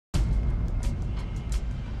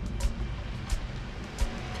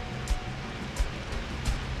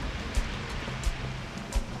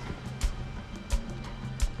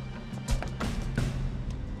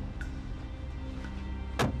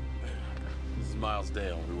Miles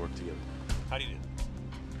Dale. We work together. How do you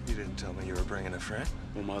do? You didn't tell me you were bringing a friend.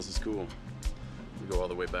 Well, Miles is cool. We go all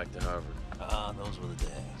the way back to Harvard. Ah, those were the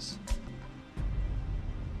days.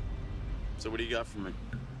 So what do you got for me?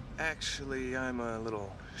 Actually, I'm a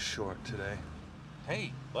little short today.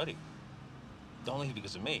 Hey, buddy. Don't leave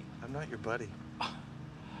because of me. I'm not your buddy.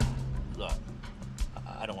 Look,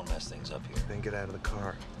 I don't want to mess things up here. Then get out of the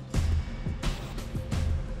car.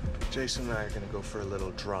 Jason and I are gonna go for a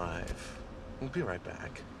little drive. We'll be right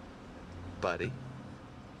back. Buddy?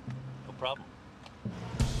 No problem.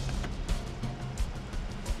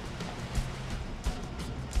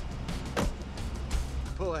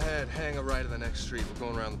 Pull ahead, hang a right on the next street. We're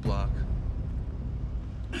going around the block.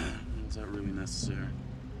 Is that really necessary?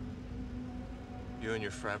 You and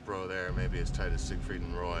your frat bro there may be as tight as Siegfried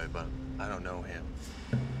and Roy, but I don't know him.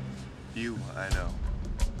 You, I know.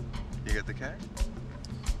 You get the cash?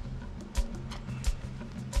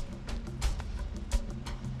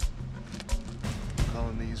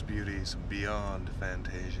 Calling these beauties beyond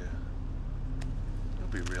Fantasia. You'll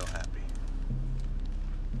be real happy.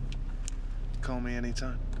 Call me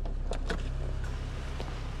anytime.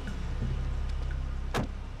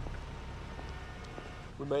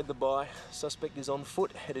 We made the buy. Suspect is on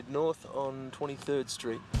foot, headed north on 23rd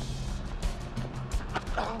Street.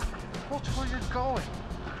 Oh, watch where you're going.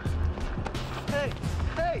 Hey,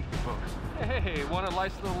 hey! Hey, want a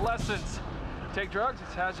nice little lessons. Take drugs,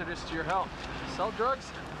 it's hazardous to your health. Sell drugs,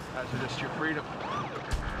 hazardous to your freedom.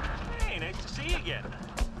 Hey, nice to see you again.